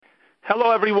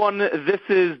Hello, everyone. This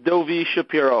is Dovi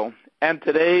Shapiro, and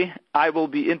today I will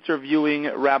be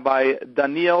interviewing Rabbi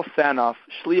Daniel Sanoff,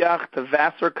 Shliach to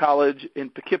Vassar College in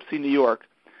Poughkeepsie, New York,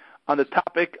 on the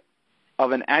topic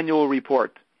of an annual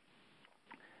report.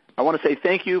 I want to say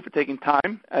thank you for taking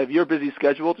time out of your busy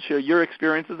schedule to share your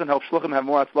experiences and help Shluchim have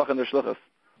more Atzlach in their Shluchas.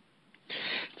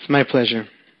 It's my pleasure.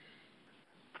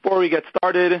 Before we get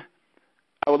started,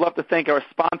 I would love to thank our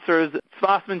sponsors,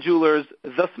 Zvassman Jewelers,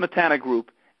 The Smetana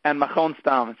Group, and Machon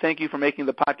Stam. Thank you for making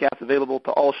the podcast available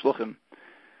to all Shluchim.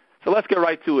 So let's get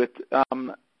right to it.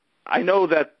 I know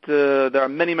that there are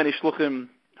many Shluchim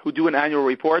who do an annual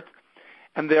report,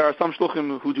 and there are some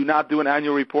Shluchim who do not do an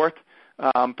annual report,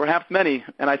 perhaps many,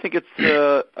 and I think it's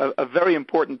a very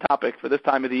important topic for this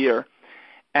time of the year.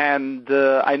 And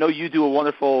I know you do a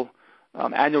wonderful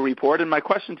annual report, and my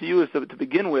question to you is to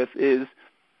begin with is,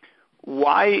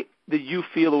 why did you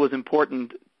feel it was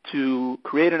important to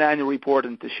create an annual report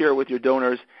and to share it with your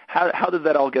donors? How did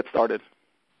that all get started?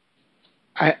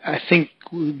 I think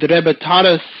the Rebbe taught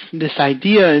us this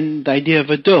idea, and the idea of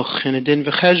a duch and a din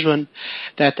v'cheshvan,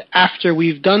 that after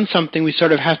we've done something, we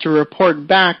sort of have to report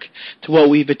back to what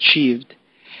we've achieved.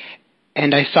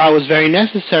 And I saw it was very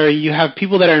necessary. You have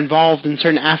people that are involved in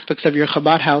certain aspects of your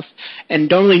Chabad house and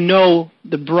don't really know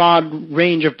the broad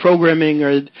range of programming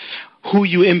or who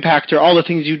you impact or all the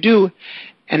things you do.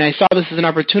 And I saw this as an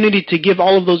opportunity to give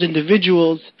all of those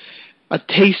individuals a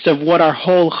taste of what our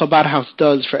whole Chabad house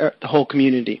does for the whole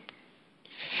community.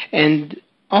 And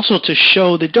also to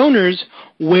show the donors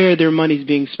where their money is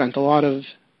being spent. A lot of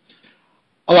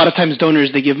times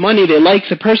donors, they give money, they like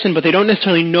the person, but they don't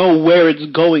necessarily know where it's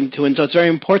going to. And so it's very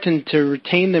important to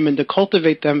retain them and to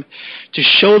cultivate them, to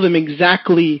show them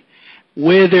exactly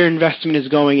where their investment is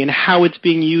going and how it's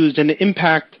being used and the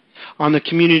impact on the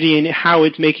community and how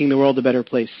it's making the world a better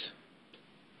place.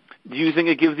 Do you think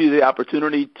it gives you the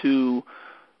opportunity to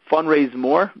fundraise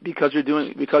more because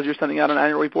you're sending out an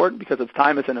annual report, because it's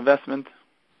time, it's an investment?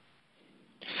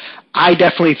 I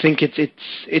definitely think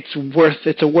it's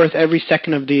worth every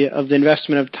second of the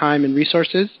investment of time and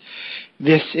resources.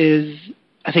 This is,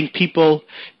 I think people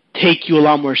take you a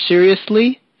lot more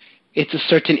seriously. It's a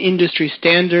certain industry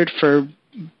standard for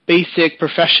basic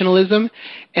professionalism,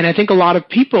 and I think a lot of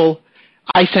people,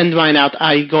 I send mine out,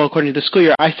 I go according to the school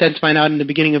year, I sent mine out in the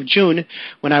beginning of June.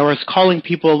 When I was calling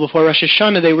people before Rosh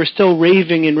Hashanah, they were still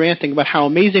raving and ranting about how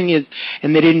amazing it is,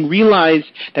 and they didn't realize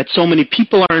that so many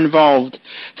people are involved,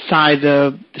 inside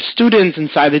the students,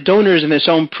 inside the donors, and they're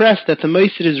so impressed that the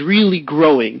Mossad is really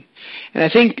growing. And I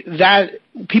think that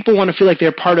people want to feel like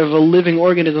they're part of a living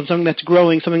organism, something that's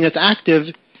growing, something that's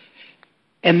active.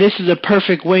 And this is a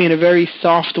perfect way, in a very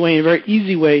soft way, in a very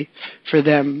easy way for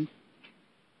them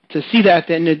to see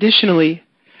that. And additionally,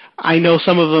 I know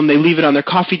some of them, they leave it on their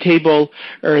coffee table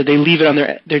or they leave it on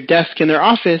their desk in their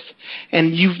office.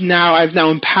 And I've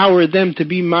now empowered them to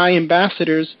be my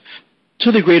ambassadors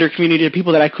to the greater community of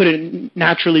people that I couldn't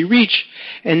naturally reach.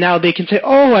 And now they can say,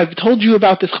 oh, I've told you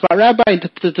about this Chabad rabbi,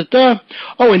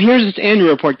 oh, and here's his annual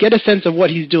report. Get a sense of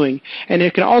what he's doing. And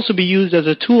it can also be used as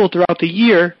a tool throughout the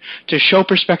year to show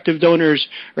prospective donors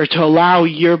or to allow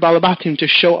your balabatim to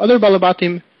show other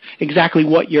balabatim exactly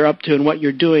what you're up to and what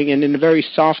you're doing, and in a very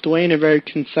soft way, in a very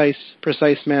concise,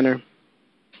 precise manner.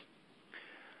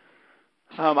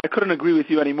 I couldn't agree with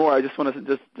you anymore. I just wanted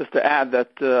to just to add that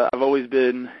I've always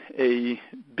been a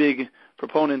big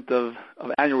proponent of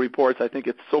annual reports. I think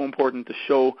it's so important to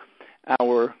show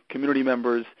our community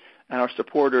members and our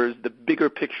supporters the bigger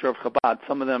picture of Chabad.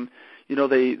 Some of them,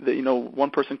 they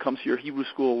one person comes to your Hebrew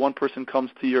school, one person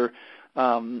comes to your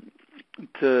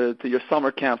to your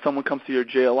summer camp, someone comes to your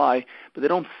JLI, but they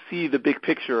don't see the big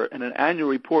picture. And an annual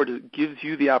report gives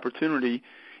you the opportunity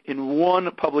in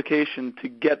one publication to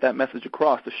get that message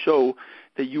across, to show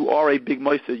that you are a big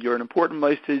Mossad, you're an important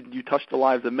Mossad, you touch the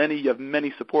lives of many, you have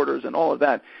many supporters, and all of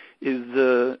that is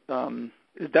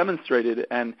demonstrated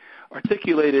and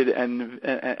articulated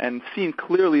and seen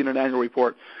clearly in an annual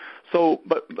report. So,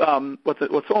 but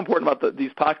what's so important about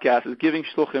these podcasts is giving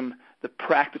Shluchim the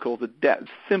practical,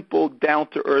 simple,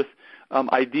 down-to-earth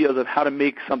ideas of how to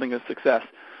make something a success.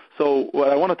 So what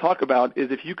I want to talk about is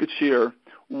if you could share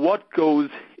what goes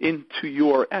into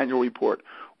your annual report.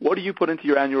 What do you put into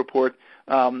your annual report?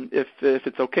 If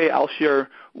it's okay, I'll share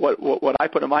what I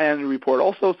put in my annual report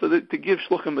also, so that to give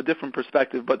Shluchim a different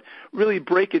perspective, but really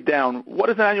break it down. What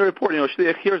is an annual report?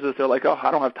 Shliach hears this, they're like, oh,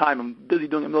 I don't have time, I'm busy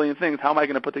doing a million things. How am I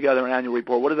going to put together an annual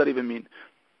report? What does that even mean?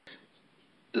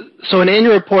 So an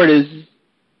annual report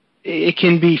it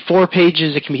can be 4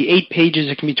 pages, it can be 8 pages,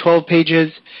 it can be 12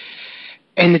 pages.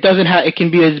 and it can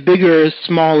be as big or as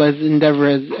small as endeavor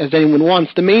as anyone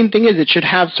wants. The main thing is it should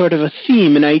have sort of a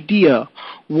theme, an idea.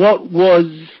 What was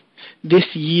this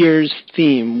year's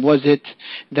theme? Was it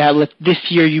that this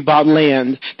year you bought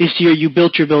land, this year you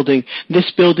built your building, this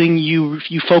building you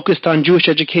focused on Jewish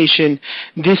education,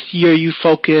 this year you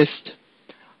focused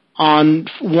on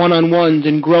one-on-ones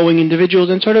and growing individuals,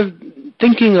 and sort of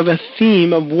thinking of a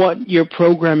theme of what your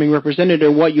programming represented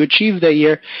or what you achieved that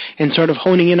year, and sort of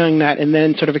honing in on that, and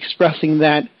then sort of expressing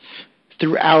that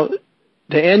throughout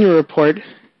the annual report.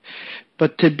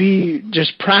 But to be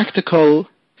just practical,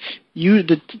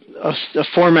 a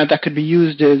format that could be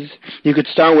used is you could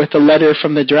start with a letter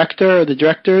from the director or the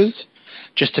directors,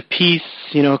 just a piece,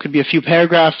 it could be a few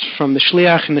paragraphs from the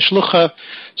shliach and the shlucha,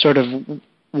 sort of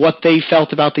what they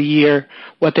felt about the year,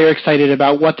 what they're excited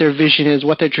about, what their vision is,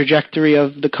 what their trajectory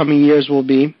of the coming years will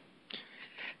be.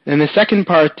 And the second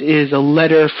part is a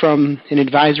letter from an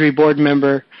advisory board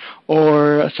member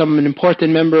or an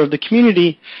important member of the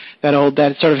community that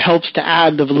sort of helps to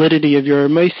add the validity of your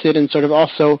meisid, and sort of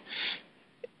also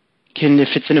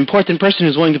if it's an important person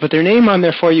who's willing to put their name on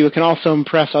there for you, it can also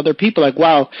impress other people, like,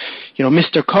 wow,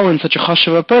 Mr. Cohen's such a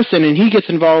chashuva person, and he gets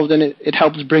involved, and it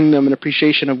helps bring them an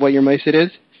appreciation of what your meisid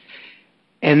is.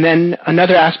 And then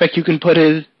another aspect you can put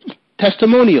is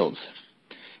testimonials.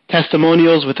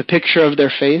 Testimonials with a picture of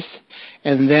their face,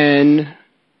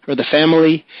 or the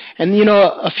family, and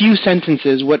a few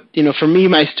sentences. For me,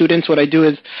 my students, what I do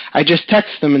is I just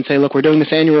text them and say, look, we're doing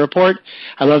this annual report.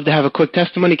 I'd love to have a quick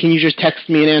testimony. Can you just text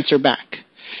me an answer back?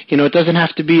 It doesn't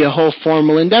have to be a whole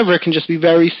formal endeavor. It can just be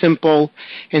very simple,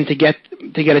 and to get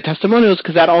a testimonials,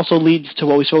 because that also leads to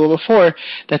what we saw before,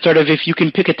 that sort of if you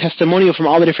can pick a testimonial from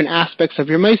all the different aspects of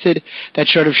your meisid, that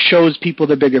sort of shows people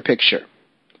the bigger picture.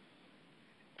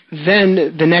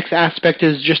 Then the next aspect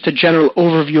is just a general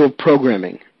overview of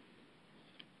programming.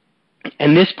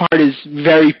 And this part is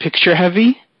very picture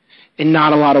heavy and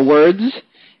not a lot of words.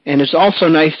 And it's also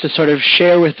nice to sort of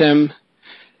share with them,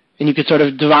 and you could sort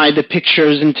of divide the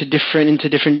pictures into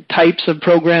different types of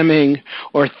programming,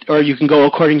 or you can go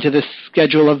according to the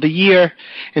schedule of the year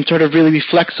and sort of really be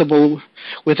flexible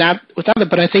with that.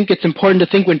 But I think it's important to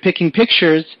think when picking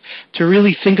pictures to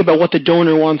really think about what the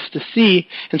donor wants to see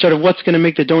and sort of what's going to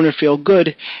make the donor feel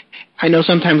good. I know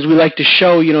sometimes we like to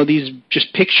show, these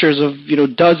just pictures of,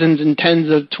 dozens and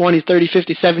tens of 20, 30,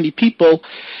 50, 70 people,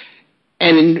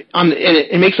 and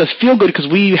it makes us feel good because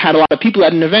we had a lot of people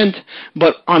at an event,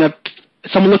 but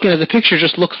someone looking at the picture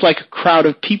just looks like a crowd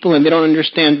of people, and they don't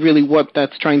understand really what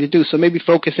that's trying to do. So maybe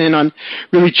focus in on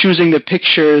really choosing the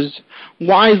pictures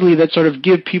wisely that sort of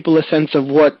give people a sense of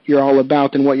what you're all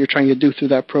about and what you're trying to do through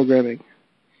that programming.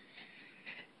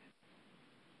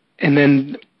 And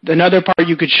then another part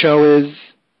you could show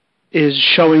is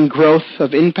showing growth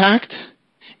of impact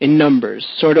in numbers,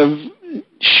 sort of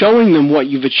showing them what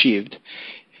you've achieved.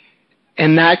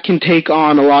 And that can take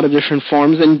on a lot of different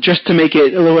forms. And just to make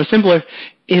it a little simpler,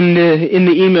 in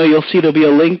the email you'll see there'll be a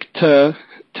link to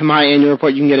my annual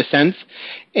report. You can get a sense.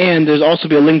 And there's also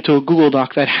be a link to a Google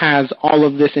Doc that has all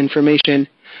of this information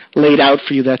laid out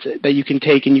for you that you can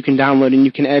take and you can download and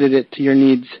you can edit it to your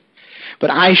needs. But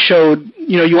I showed,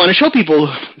 you want to show people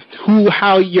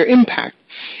how your impact.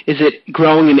 Is it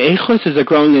growing in Eichus? Is it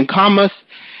growing in Kamas?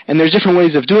 And there's different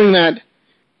ways of doing that.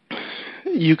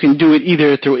 You can do it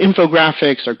either through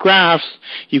infographics or graphs.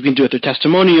 You can do it through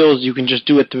testimonials. You can just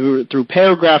do it through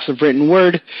paragraphs of written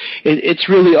word. It's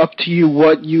really up to you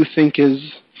what you think is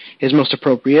most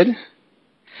appropriate.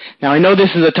 Now, I know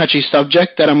this is a touchy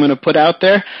subject that I'm going to put out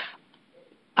there.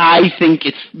 I think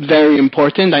it's very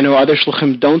important. I know other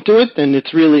shluchim don't do it, and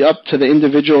it's really up to the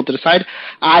individual to decide.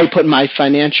 I put my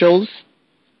financials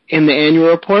in the annual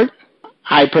report.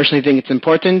 I personally think it's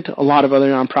important. A lot of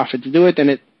other nonprofits do it,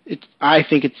 and I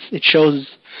think it shows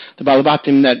the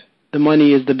Balabatim that the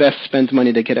money is the best spent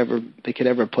money they could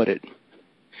ever put it.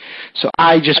 So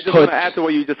I just want to add to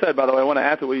what you just said. By the way, I want to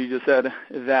add to what you just said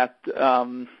that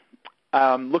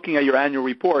looking at your annual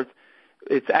report,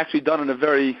 it's actually done in a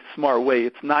very smart way.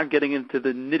 It's not getting into the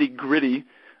nitty gritty.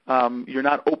 You're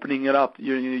not opening it up.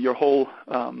 Your whole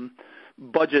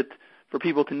budget for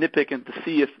people to nitpick and to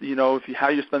see how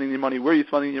you're spending your money, where you're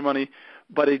spending your money.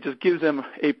 But it just gives them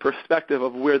a perspective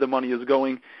of where the money is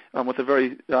going with a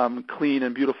very clean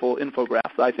and beautiful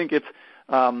infograph. So I think it's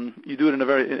you do it in a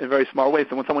very smart way.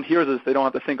 So when someone hears this, they don't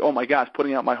have to think, oh my gosh,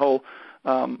 putting out my whole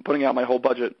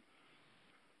budget.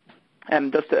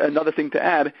 And just another thing to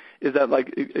add is that,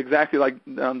 exactly like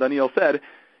Daniel said,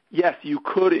 yes, you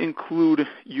could include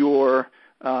your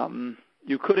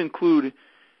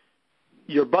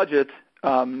budget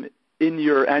in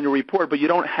your annual report, but you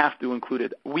don't have to include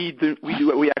it.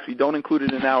 We actually don't include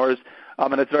it in ours,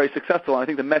 and it's very successful. And I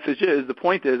think the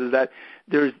point is that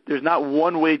there's not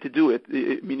one way to do it.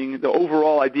 Meaning the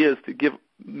overall idea is to give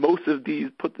most of these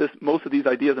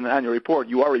ideas in an annual report.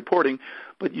 You are reporting,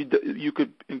 but you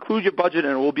could include your budget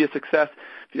and it will be a success.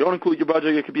 If you don't include your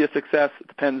budget, it could be a success. It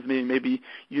depends. Maybe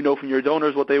you know from your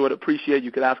donors what they would appreciate.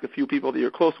 You could ask a few people that you're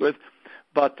close with,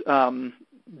 but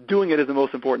doing it is the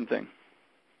most important thing.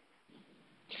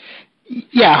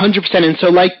 Yeah, 100%. And so,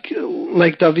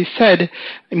 like Davi said,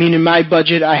 I mean, in my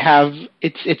budget, I have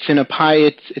it's in a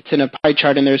pie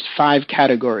chart, and there's 5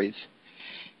 categories.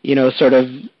 Sort of,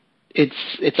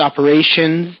 it's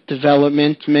operations,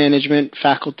 development, management,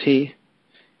 faculty,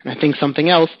 and I think something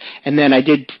else. And then I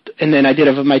did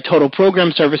of my total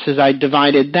program services, I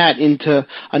divided that into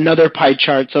another pie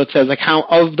chart. So it says like how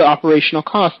of the operational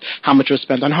cost, how much was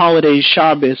spent on holidays,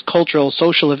 Shabbos, cultural,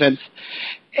 social events.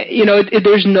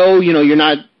 There's no, you're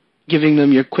not giving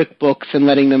them your QuickBooks and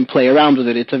letting them play around with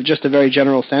it. It's just a very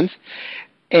general sense.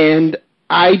 And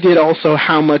I did also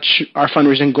how much our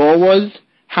fundraising goal was,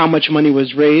 how much money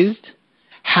was raised,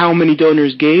 how many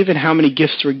donors gave, and how many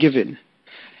gifts were given.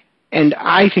 And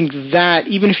I think that,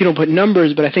 even if you don't put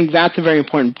numbers, but I think that's a very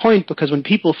important point, because when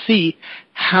people see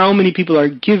how many people are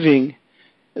giving,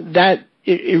 that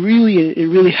it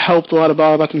really helped a lot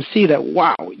about them see that,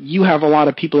 wow, you have a lot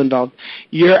of people involved.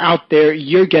 You're out there,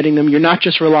 you're getting them, you're not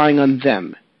just relying on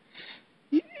them.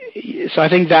 So I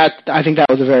think that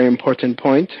was a very important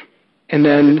point. And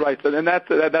then right, and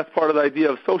that's part of the idea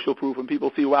of social proof. When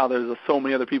people see, wow, there's so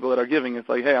many other people that are giving, it's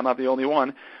like, hey, I'm not the only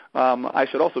one. I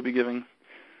should also be giving.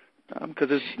 Because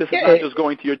this is not just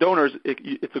going to your donors.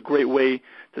 It's a great way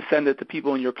to send it to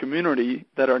people in your community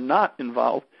that are not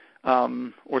involved,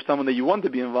 or someone that you want to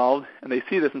be involved, and they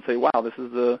see this and say, wow,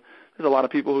 there's a lot of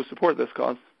people who support this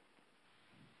cause.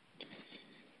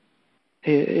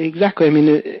 Exactly. I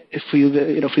mean, if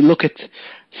we look at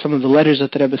some of the letters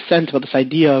that the Rebbe sent about this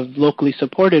idea of locally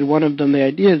supported, one of them, the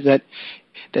idea is that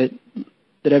the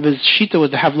Rebbe's shita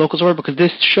was to have local support, because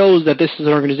this shows that this is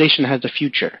an organization that has a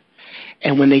future.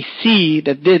 And when they see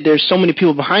that there's so many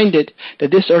people behind it,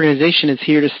 that this organization is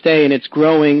here to stay and it's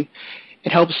growing,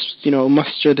 it helps,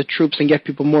 muster the troops and get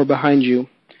people more behind you.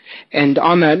 And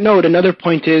on that note, another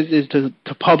point is to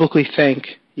publicly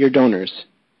thank your donors.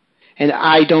 And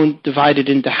I don't divide it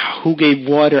into who gave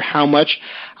what or how much.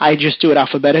 I just do it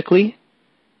alphabetically.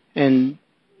 And,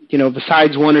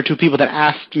 besides 1 or 2 people that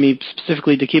asked me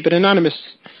specifically to keep it anonymous,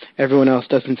 everyone else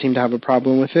doesn't seem to have a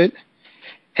problem with it.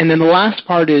 And then the last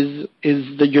part is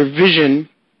your vision,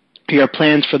 your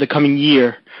plans for the coming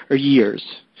year or years.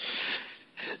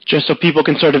 Just so people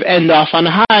can sort of end off on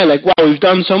a high, like, wow, we've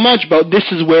done so much, but this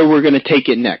is where we're going to take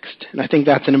it next. And I think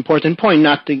that's an important point,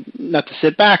 not to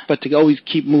sit back, but to always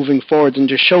keep moving forwards and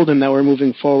just show them that we're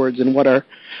moving forwards and what our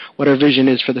vision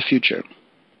is for the future.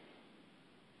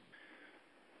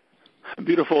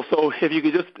 Beautiful. So if you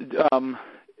could just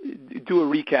do a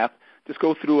recap. Just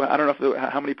go through, I don't know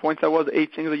how many points that was,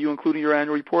 8 things that you include in your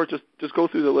annual report. Just go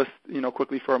through the list,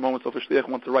 quickly for a moment. So if a shliach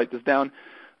wants to write this down,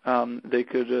 they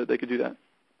could do that.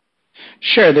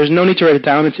 Sure. There's no need to write it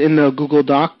down. It's in the Google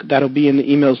Doc. That'll be in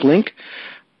the email's link.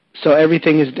 So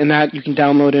everything is in that. You can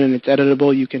download it and it's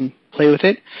editable. You can play with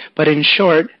it. But in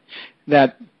short,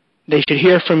 that they should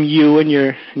hear from you and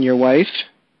your wife.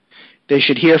 They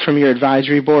should hear from your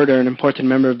advisory board or an important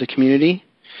member of the community.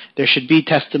 There should be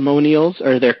testimonials,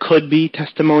 or there could be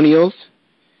testimonials,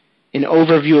 an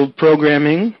overview of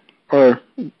programming or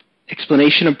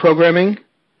explanation of programming,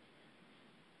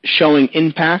 showing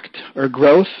impact or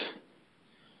growth,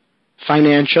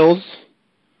 financials,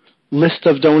 list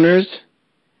of donors,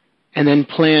 and then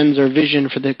plans or vision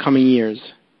for the coming years.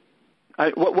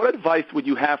 What advice would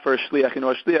you have for a shliach? A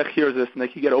shliach hears this and they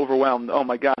could get overwhelmed. Oh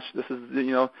my gosh, this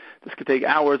could take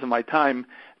hours of my time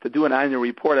to do an annual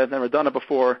report. I've never done it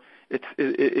before.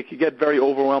 It could get very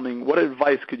overwhelming. What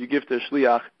advice could you give to a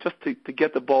shliach just to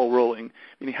get the ball rolling?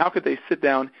 Meaning, how could they sit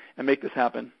down and make this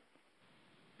happen?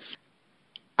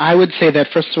 I would say that,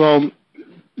 first of all,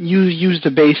 use the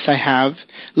base I have.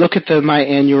 Look at my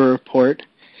annual report.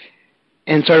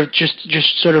 And sort of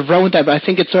just sort of run with that. But I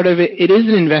think it is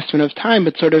an investment of time,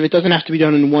 but sort of it doesn't have to be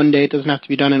done in one day. It doesn't have to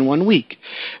be done in 1 week.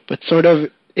 But sort of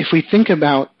if we think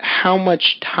about how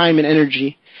much time and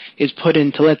energy is put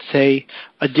into, let's say,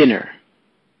 a dinner,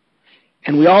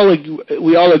 and we all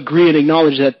agree and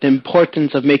acknowledge that the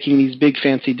importance of making these big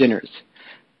fancy dinners.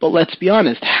 But let's be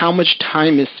honest, how much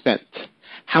time is spent?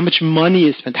 How much money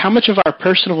is spent? How much of our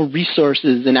personal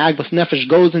resources and Agbas Nefesh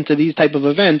goes into these type of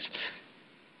events?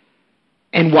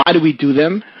 And why do we do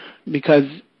them? Because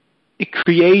it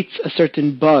creates a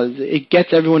certain buzz. It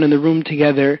gets everyone in the room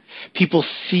together. People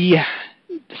see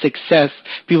the success.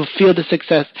 People feel the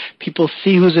success. People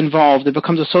see who's involved. It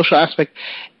becomes a social aspect.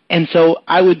 And so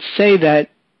I would say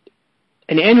that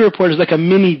an annual report is like a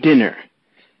mini dinner.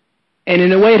 And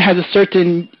in a way it has a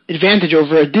certain advantage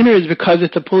over a dinner is because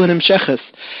it's a pulin sheches,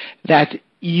 that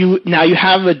you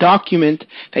have a document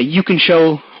that you can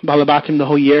show Balabatim the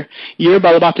whole year. Your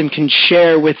Balabatim can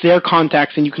share with their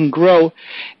contacts and you can grow.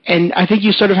 And I think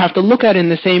you sort of have to look at it in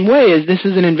the same way as this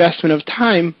is an investment of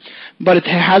time, but it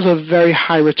has a very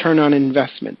high return on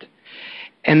investment.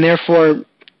 And therefore,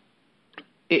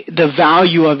 the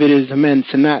value of it is immense,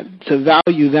 and that to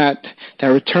value that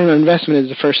return on investment is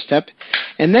the first step.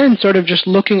 And then sort of just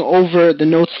looking over the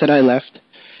notes that I left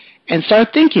and start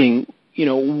thinking,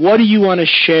 what do you want to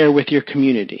share with your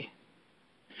community?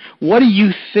 What do you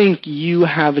think you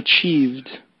have achieved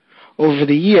over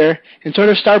the year? And sort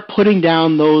of start putting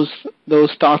down those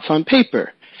thoughts on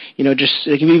paper. Just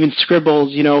it can be even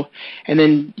scribbles, and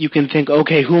then you can think,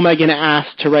 okay, who am I going to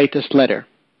ask to write this letter?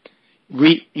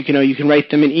 You can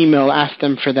write them an email, ask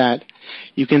them for that.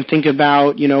 You can think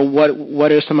about,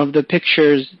 what are some of the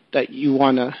pictures that you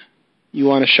wanna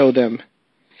show them.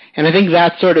 And I think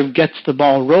that sort of gets the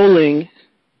ball rolling.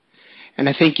 And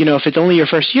I think, if it's only your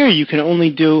first year, you can only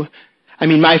do,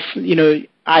 when I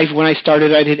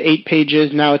started, I did 8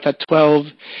 pages, now it's at 12.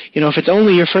 If it's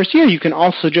only your first year, you can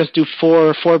also just do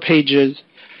 4 pages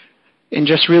and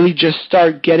just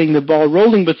start getting the ball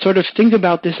rolling, but sort of think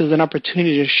about this as an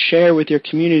opportunity to share with your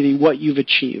community what you've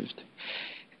achieved.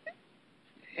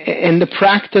 And the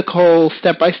practical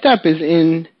step-by-step is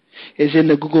in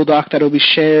the Google Doc that will be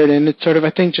shared, and it's sort of,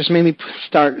 I think, just mainly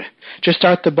start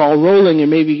the ball rolling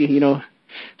and maybe,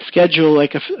 schedule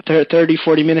like 30,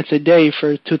 40 minutes a day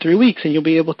for 2-3 weeks, and you'll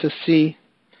be able to see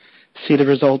the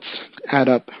results add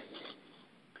up.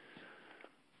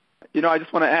 I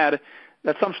just want to add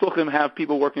that some shluchim have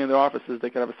people working in their offices. They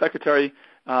can have a secretary.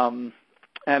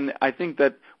 And I think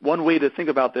that one way to think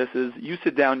about this is you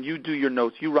sit down, you do your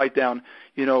notes, you write down,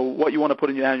 what you want to put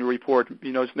in your annual report.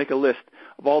 Just make a list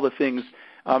of all the things.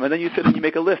 And then you sit and you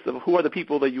make a list of who are the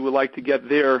people that you would like to get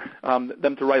them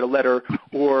to write a letter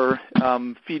or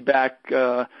feedback,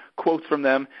 quotes from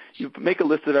them. You make a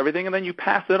list of everything, and then you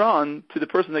pass it on to the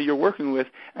person that you're working with,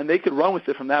 and they could run with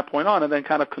it from that point on and then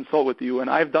kind of consult with you. And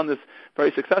I've done this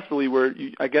very successfully where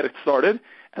I get it started,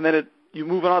 and then you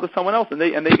move on to someone else, and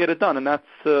they get it done. And that's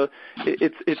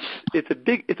it's a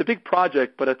big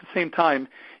project, but at the same time,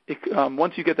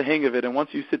 once you get the hang of it and once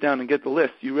you sit down and get the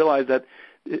list, you realize that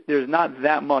there's not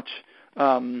that much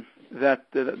that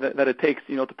it takes,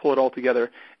 to pull it all together.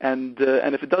 And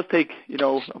if it does take,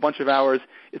 a bunch of hours,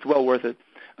 it's well worth it.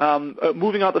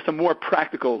 Moving on to some more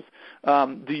practicals. How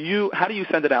do you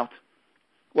send it out?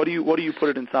 What do you put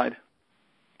it inside?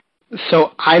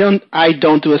 So I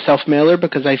don't do a self-mailer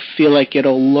because I feel like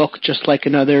it'll look just like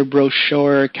another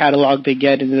brochure or catalog they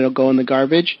get, and it'll go in the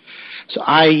garbage. So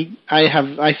I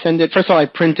send it. First of all, I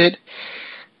print it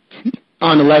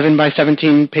on 11 by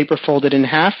 17 paper folded in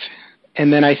half,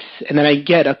 and then I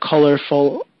get a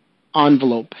colorful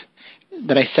envelope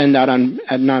that I send out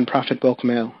at nonprofit bulk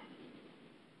mail.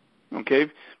 Okay,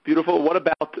 beautiful. What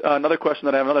about another question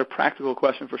that I have, another practical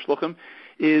question for shluchim,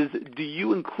 is do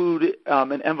you include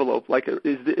an envelope? Like,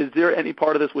 is there any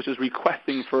part of this which is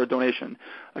requesting for a donation?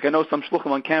 Like, I know some shluchim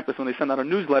on campus, when they send out a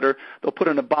newsletter, they'll put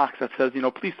in a box that says,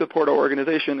 please support our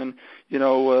organization, and,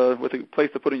 with a place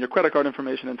to put in your credit card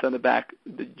information and send it back.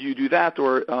 Do you do that,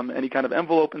 or any kind of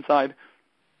envelope inside?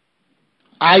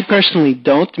 I personally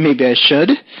don't. Maybe I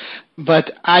should.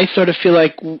 But I sort of feel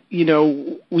like,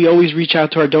 we always reach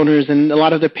out to our donors, and a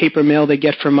lot of the paper mail they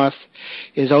get from us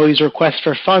is always requests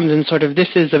for funds, and sort of this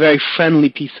is a very friendly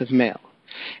piece of mail.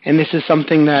 And this is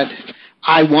something that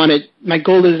I wanted. My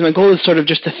goal is sort of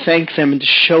just to thank them and to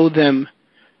show them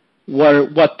where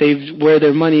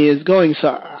their money is going.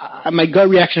 So my gut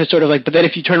reaction is sort of like, but then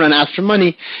if you turn around and ask for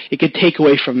money, it could take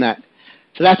away from that.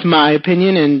 So that's my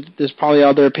opinion, and there's probably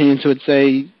other opinions who would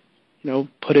say,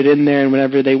 put it in there, and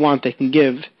whenever they want, they can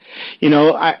give.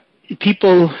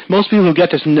 Most people who get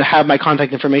this have my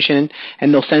contact information,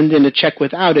 and they'll send in a check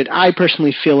without it. I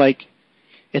personally feel like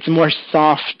it's more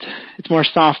soft,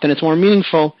 and it's more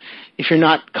meaningful if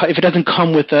it doesn't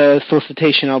come with a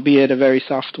solicitation, albeit a very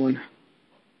soft one.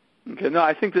 Okay, no,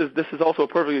 I think this is also a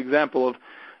perfect example of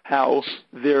how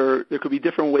there could be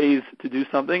different ways to do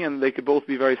something, and they could both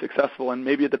be very successful. And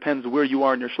maybe it depends where you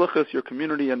are in your shlichus, your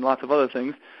community, and lots of other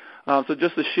things. So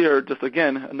just to share,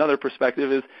 again, another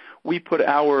perspective is we put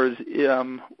ours,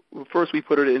 first we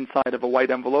put it inside of a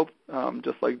white envelope,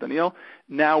 just like Daniel.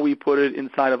 Now we put it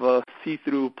inside of a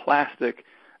see-through plastic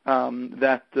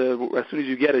that as soon as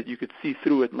you get it, you could see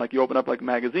through it, and like you open up like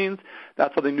magazines.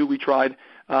 That's something new we tried.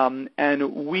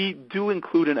 And we do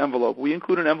include an envelope. We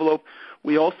include an envelope.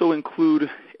 We also include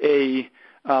a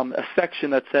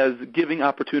section that says giving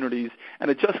opportunities, and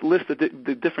it just lists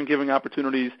the different giving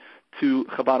opportunities to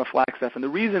Chabad of Flagstaff. And the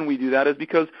reason we do that is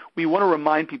because we want to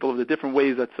remind people of the different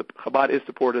ways that Chabad is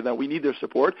supported, that we need their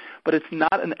support, but it's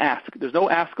not an ask. There's no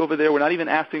ask over there. We're not even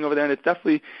asking over there, and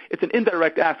it's an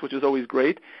indirect ask, which is always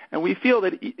great. And we feel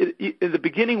that in the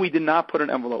beginning we did not put an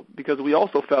envelope because we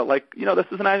also felt like, this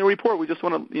is an annual report. We just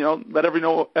want to, let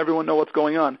everyone know what's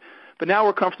going on. But now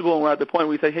we're comfortable and we're at the point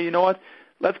where we say, hey, you know what?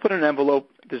 Let's put in an envelope.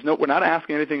 We're not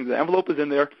asking anything. The envelope is in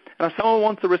there. And if someone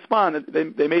wants to respond,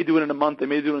 they may do it in a month, they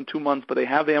may do it in 2 months, but they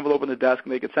have the envelope on the desk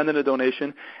and they can send in a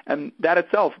donation, and that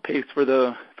itself pays for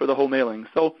the whole mailing.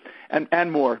 So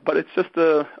and more. But it's just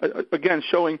again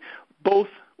showing both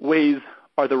ways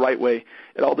are the right way.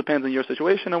 It all depends on your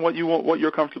situation and what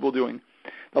you're comfortable doing.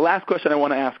 The last question I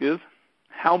want to ask is,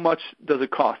 how much does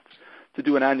it cost to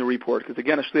do an annual report? Because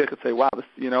again, a shliach could say, wow, this,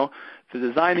 the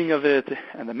designing of it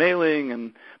and the mailing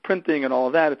and printing and all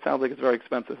of that, it sounds like it's very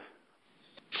expensive.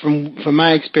 From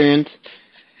my experience,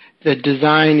 the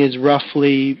design is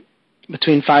roughly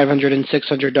between $500 and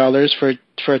 $600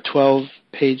 for a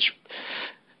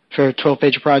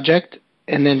 12-page project,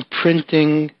 and then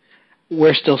printing,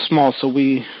 we're still small, so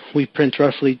we print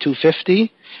roughly $250,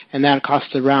 and that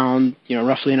costs around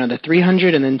roughly another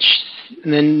 $300, and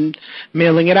then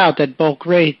mailing it out at bulk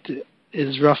rate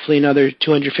is roughly another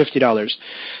 $250.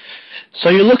 So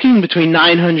you're looking between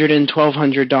 $900 and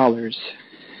 $1,200.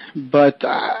 But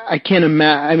I can't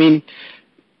imagine. I mean,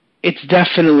 it's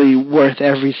definitely worth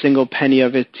every single penny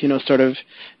of it. Sort of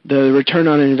the return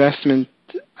on investment.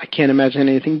 I can't imagine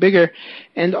anything bigger.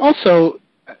 And also,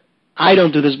 I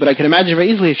don't do this, but I can imagine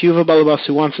very easily if you have a balabas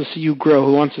who wants to see you grow,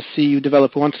 who wants to see you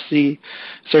develop, who wants to see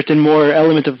certain more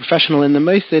element of professional in the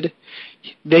meisid,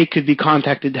 they could be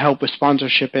contacted to help with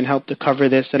sponsorship and help to cover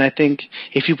this. And I think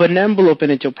if you put an envelope in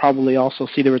it, you'll probably also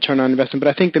see the return on investment.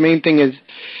 But I think the main thing is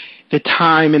the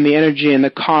time and the energy and the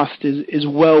cost is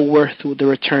well worth the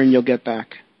return you'll get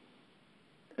back.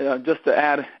 Just to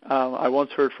add, I once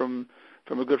heard from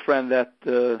a good friend that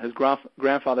his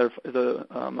grandfather is a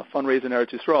fundraiser in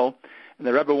Eretz Yisrael, and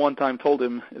the Rebbe one time told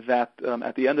him that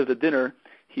at the end of the dinner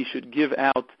he should give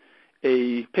out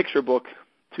a picture book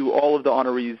to all of the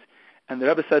honorees, and the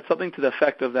Rebbe said something to the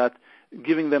effect of that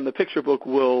giving them the picture book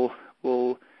will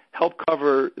help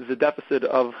cover the deficit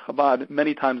of Chabad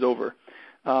many times over.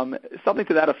 Something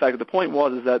to that effect. The point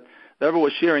is that the Rebbe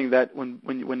was sharing that when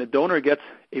the donor gets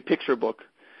a picture book,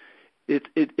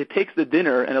 it takes the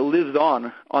dinner and it lives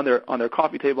on their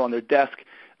coffee table, on their desk.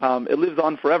 It lives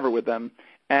on forever with them,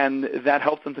 and that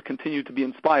helps them to continue to be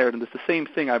inspired. And it's the same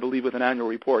thing, I believe, with an annual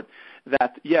report.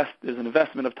 That yes, there's an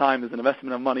investment of time, there's an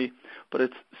investment of money, but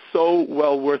it's so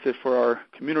well worth it for our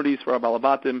communities, for our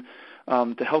balabatim,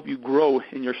 to help you grow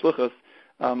in your shluchas.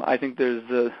 I think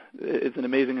it's an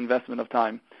amazing investment of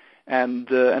time. And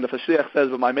if a shliach says,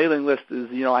 well, my mailing list is,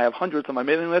 I have hundreds on my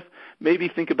mailing list, maybe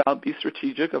think about, be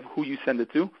strategic of who you send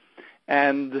it to.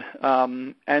 And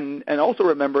also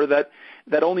remember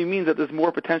that only means that there's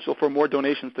more potential for more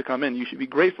donations to come in. You should be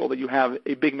grateful that you have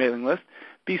a big mailing list.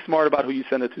 Be smart about who you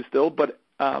send it to still, but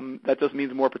that just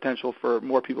means more potential for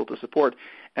more people to support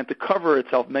and to cover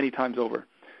itself many times over.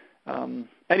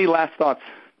 Any last thoughts,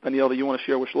 Daniel, that you want to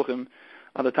share with Shluchim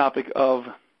on the topic of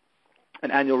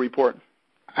an annual report?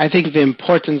 I think the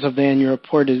importance of the annual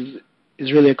report is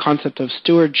really a concept of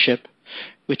stewardship,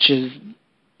 which is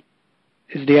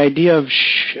the idea of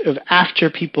after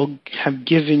people have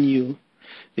given you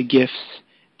the gifts,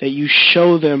 that you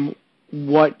show them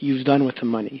what you've done with the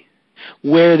money,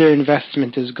 where their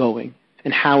investment is going,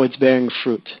 and how it's bearing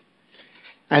fruit.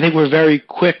 I think we're very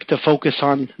quick to focus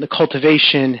on the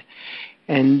cultivation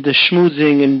and the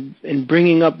schmoozing and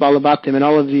bringing up balabatim and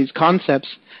all of these concepts,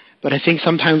 but I think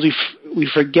sometimes we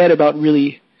forget about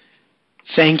really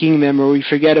thanking them, or we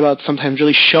forget about sometimes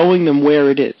really showing them where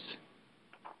it is.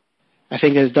 I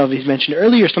think, as David mentioned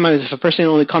earlier, sometimes if a person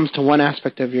only comes to one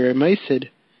aspect of your meisid,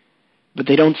 but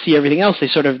they don't see everything else, they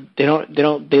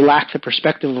lack the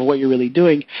perspective of what you're really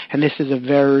doing, and this is a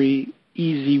very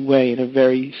easy way and a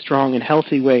very strong and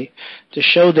healthy way to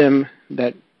show them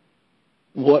that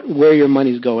where your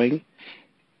money's going,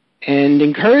 and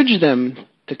encourage them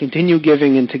to continue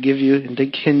giving and to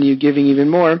continue giving even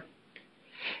more.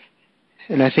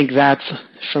 And I think that's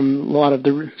from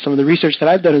some of the research that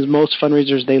I've done is most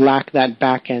fundraisers, they lack that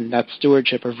back end, that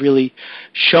stewardship of really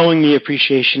showing the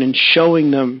appreciation and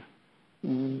showing them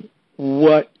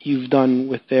what you've done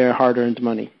with their hard-earned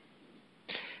money.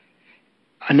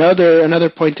 Another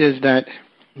point is that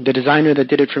the designer that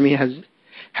did it for me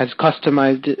has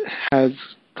customized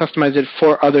it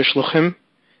for other shluchim.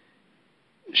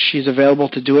 She's available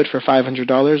to do it for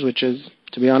 $500, which is,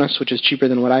 to be honest, cheaper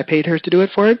than what I paid her to do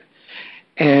it for it.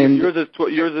 And yours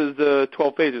is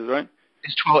 12 pages, right?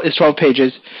 It's 12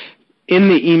 pages. In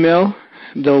the email,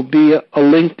 there'll be a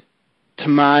link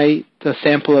to the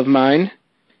sample of mine.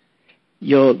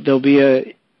 There'll be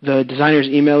the designer's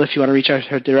email if you want to reach out to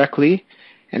her directly.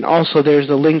 And also there's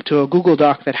a link to a Google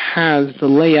Doc that has the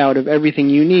layout of everything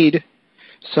you need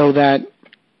so that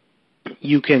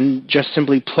you can just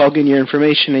simply plug in your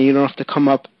information and you don't have to come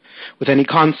up with any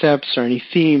concepts or any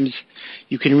themes.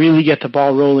 You can really get the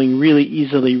ball rolling really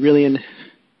easily, really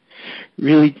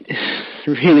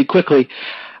quickly.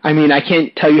 I mean, I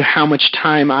can't tell you how much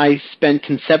time I spent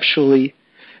conceptually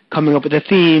coming up with the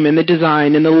theme and the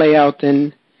design and the layout,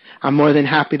 and I'm more than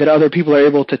happy that other people are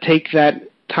able to take that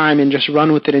time and just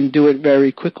run with it and do it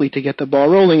very quickly to get the ball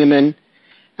rolling, and then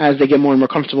as they get more and more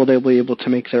comfortable, they'll be able to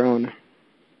make their own.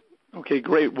 Okay,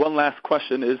 great. One last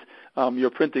question is your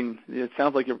printing. It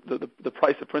sounds like the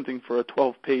price of printing for a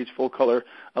 12-page full-color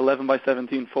 11 by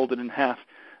 17 folded in half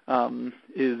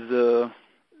is a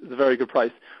very good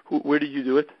price. Where do you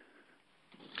do it?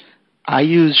 I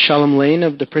use Shalom Lane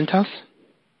of the Print House.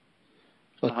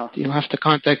 But you'll have to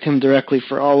contact him directly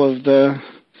for all of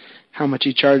how much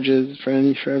he charges for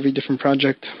every different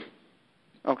project.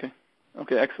 Okay,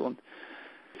 excellent.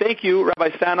 Thank you, Rabbi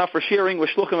Sanoff, for sharing with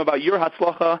Shluchim about your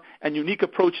Hatzlacha and unique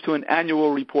approach to an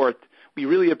annual report. We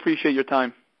really appreciate your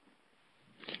time.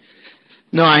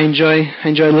 No, I enjoy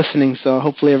listening, so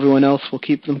hopefully everyone else will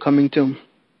keep them coming too.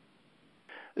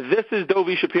 This is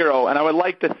Dovi Shapiro, and I would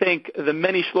like to thank the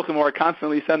many Shluchim who are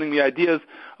constantly sending me ideas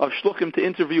of Shluchim to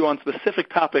interview on specific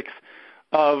topics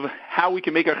of how we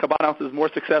can make our Chabad houses more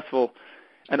successful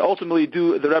and ultimately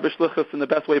do the Rebbe Shlichus in the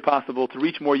best way possible to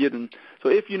reach more Yidden. So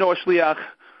if you know a Shliach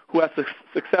who has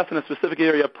success in a specific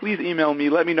area, please email me.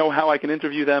 Let me know how I can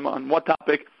interview them on what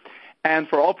topic. And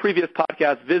for all previous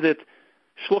podcasts, visit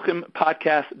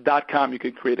shluchimpodcast.com. You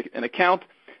can create an account,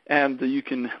 and you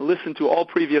can listen to all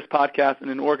previous podcasts in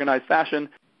an organized fashion.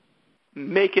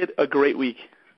 Make it a great week.